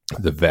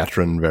the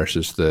veteran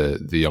versus the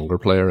younger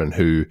player and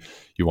who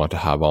you want to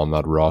have on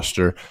that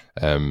roster.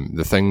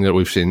 The thing that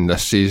we've seen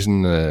this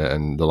season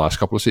and the last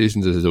couple of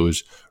seasons is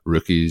those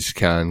rookies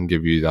can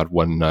give you that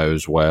win now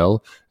as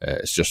well.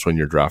 It's just when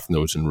you're drafting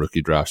those in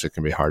rookie drafts, it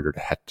can be harder to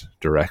hit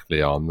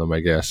directly on them, I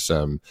guess.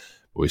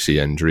 We see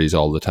injuries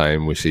all the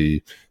time. We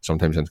see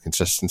sometimes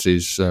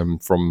inconsistencies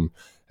from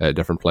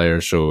different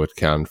players, so it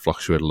can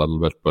fluctuate a little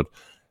bit, but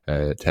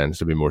it tends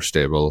to be more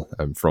stable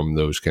from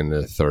those kind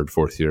of 3rd,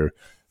 4th year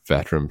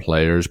veteran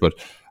players. But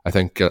I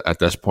think at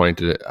this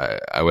point,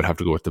 I would have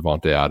to go with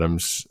Devontae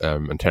Adams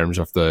in terms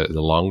of the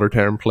longer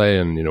term play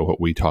and what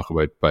we talk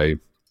about by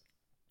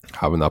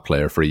having that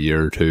player for a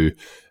year or 2,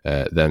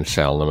 then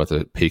selling him at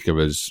the peak of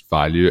his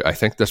value. I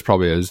think this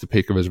probably is the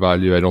peak of his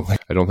value. I don't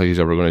think he's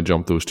ever going to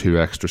jump those 2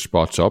 extra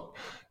spots up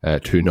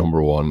to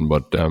number 1,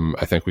 but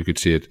I think we could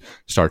see it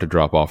start to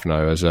drop off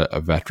now as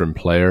a veteran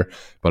player.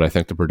 But I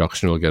think the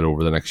production we'll get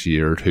over the next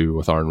year or 2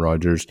 with Aaron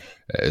Rodgers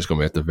is going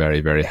to be at the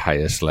very, very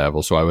highest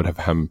level. So I would have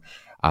him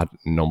at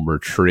number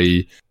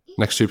 3.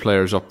 Next 2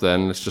 players up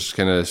then, it's just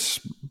kind of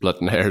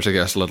splitting hairs, I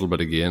guess, a little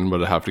bit again,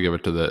 but I have to give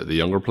it to the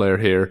younger player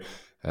here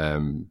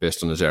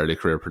based on his early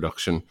career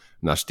production,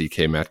 and that's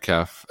DK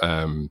Metcalf.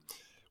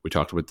 We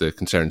talked about the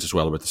concerns as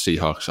well about the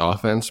Seahawks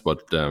offense,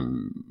 but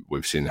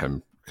we've seen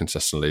him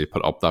consistently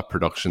put up that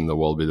production. There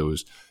will be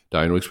those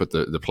down weeks, but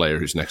the player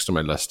who's next on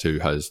my list too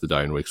has the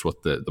down weeks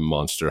with the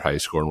monster high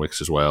scoring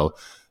weeks as well.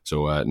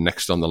 So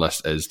next on the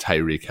list is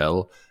Tyreek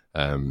Hill,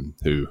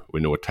 who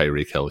we know what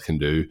Tyreek Hill can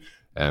do,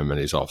 and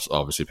he's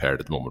obviously paired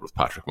at the moment with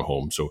Patrick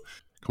Mahomes. So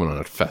coming on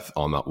at 5th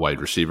on that wide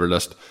receiver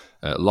list.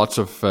 Lots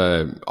of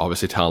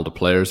obviously talented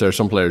players there.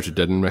 Some players who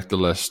didn't make the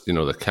list,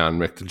 that can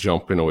make the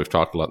jump. We've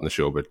talked a lot in the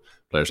show about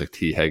players like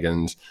T.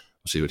 Higgins.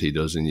 We'll see what he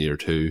does in year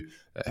 2.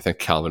 I think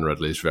Calvin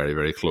Ridley is very,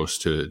 very close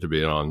to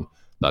being on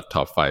that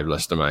top 5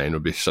 list of mine.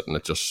 Would be sitting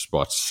at just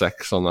spot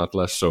 6 on that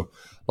list. So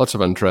lots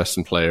of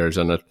interesting players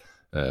in it.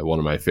 One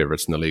of my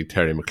favourites in the league,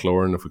 Terry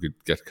McLaurin, if we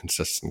could get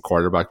consistent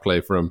quarterback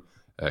play for him,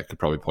 could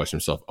probably push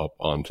himself up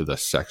onto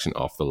this section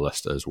of the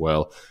list as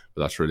well.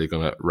 But that's really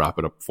going to wrap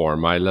it up for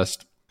my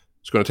list.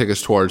 It's going to take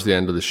us towards the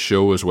end of the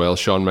show as well.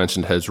 Sean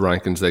mentioned his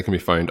rankings. They can be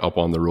found up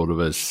on the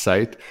RotoViz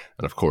site.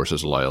 And of course,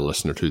 as a loyal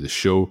listener to the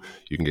show,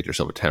 you can get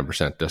yourself a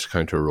 10%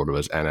 discount to a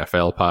RotoViz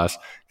NFL Pass,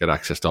 get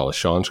access to all of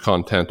Sean's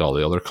content, all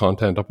the other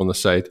content up on the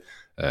site,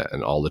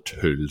 and all the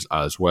tools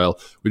as well.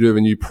 We do have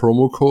a new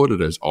promo code.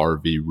 It is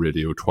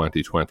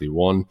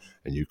RVRadio2021,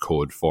 a new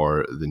code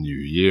for the new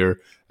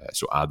year.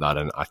 So add that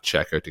in at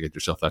checkout to get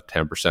yourself that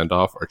 10%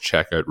 off, or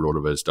check out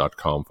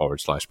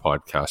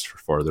rotoviz.com/podcast for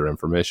further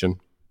information.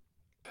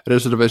 It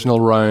is a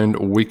divisional round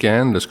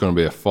weekend. It's going to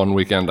be a fun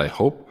weekend, I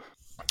hope.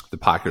 The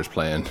Packers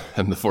playing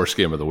in the first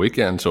game of the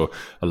weekend, so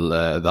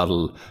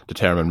that'll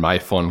determine my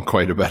fun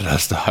quite a bit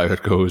as to how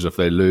it goes. If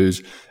they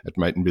lose, it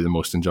mightn't be the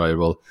most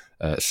enjoyable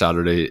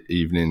Saturday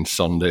evening,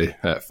 Sunday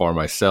for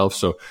myself.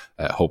 So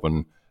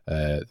hoping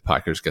the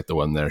Packers get the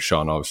win there.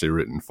 Sean obviously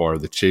rooting for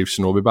the Chiefs,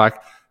 and we'll be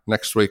back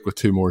next week with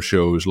 2 more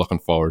shows. Looking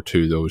forward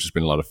to those. It's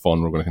been a lot of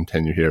fun. We're going to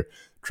continue here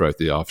throughout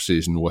the off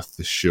season with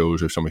the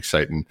shows. With some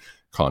exciting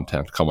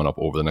content coming up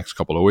over the next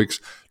couple of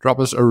weeks. Drop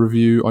us a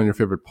review on your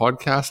favorite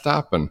podcast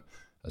app, and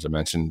as I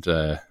mentioned,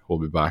 we'll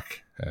be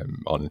back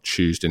on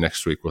Tuesday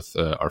next week with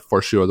our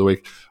first show of the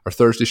week. Our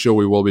Thursday show,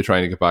 we will be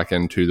trying to get back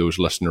into those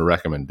listener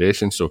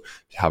recommendations. So if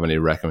you have any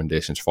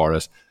recommendations for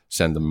us,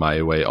 send them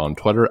my way on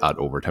Twitter at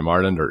Overtime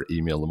Ireland, or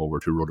email them over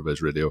to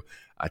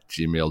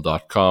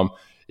rotovizradio@gmail.com.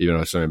 Even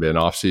if it's going to be an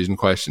off-season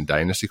question,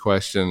 dynasty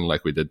question,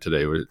 like we did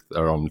today, or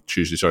on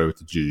Tuesday, with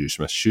the Juju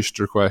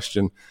Smith-Schuster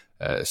question,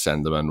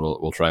 send them in.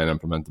 We'll try and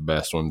implement the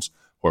best ones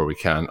where we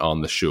can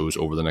on the shows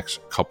over the next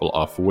couple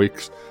of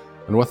weeks.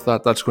 And with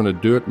that, that's going to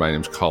do it. My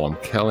name's Colm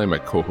Kelly. My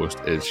co-host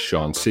is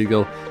Sean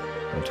Siegel.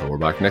 Until we're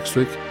back next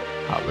week,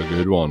 have a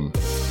good one.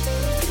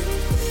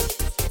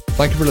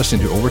 Thank you for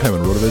listening to Overtime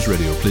on RotoViz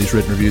Radio. Please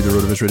rate and review the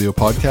RotoViz Radio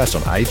podcast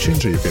on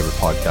iTunes or your favorite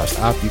podcast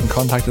app. You can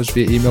contact us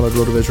via email at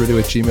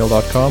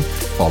rotovizradio@gmail.com.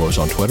 Follow us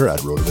on Twitter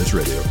at RotoViz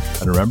Radio.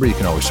 And remember, you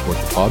can always support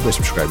the pod by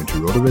subscribing to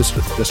RotoViz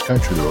with a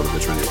discount through the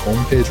RotoViz Radio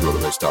homepage,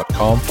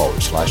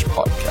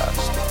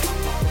 rotoviz.com/podcast.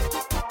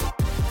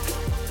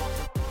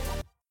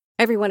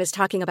 Everyone is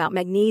talking about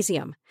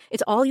magnesium.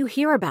 It's all you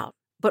hear about.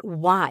 But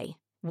why?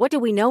 What do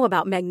we know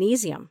about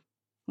magnesium?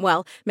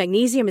 Well,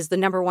 magnesium is the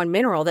 #1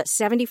 mineral that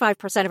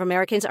 75% of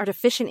Americans are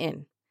deficient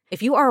in.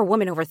 If you are a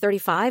woman over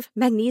 35,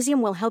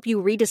 magnesium will help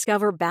you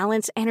rediscover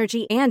balance,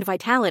 energy, and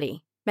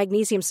vitality.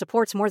 Magnesium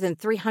supports more than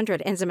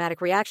 300 enzymatic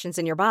reactions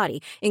in your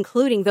body,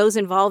 including those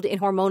involved in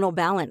hormonal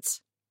balance.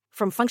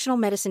 From functional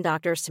medicine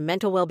doctors to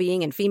mental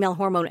well-being and female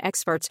hormone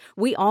experts,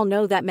 we all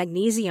know that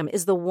magnesium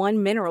is the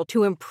one mineral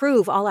to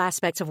improve all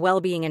aspects of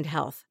well-being and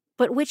health.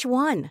 But which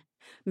one?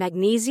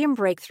 Magnesium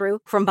Breakthrough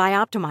from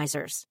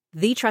Bioptimizers,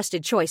 the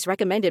trusted choice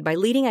recommended by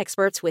leading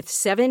experts with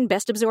 7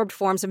 best-absorbed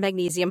forms of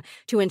magnesium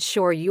to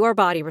ensure your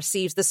body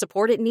receives the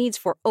support it needs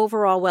for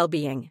overall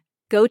well-being.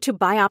 Go to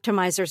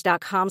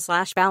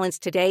bioptimizers.com/balance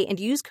today and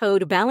use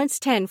code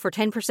BALANCE10 for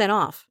 10%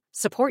 off.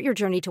 Support your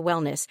journey to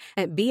wellness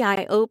at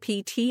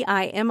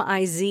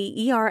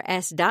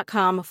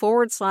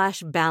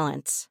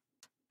bioptimizers.com/balance.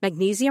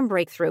 Magnesium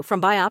Breakthrough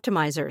from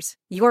Bioptimizers,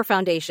 your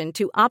foundation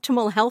to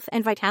optimal health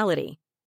and vitality.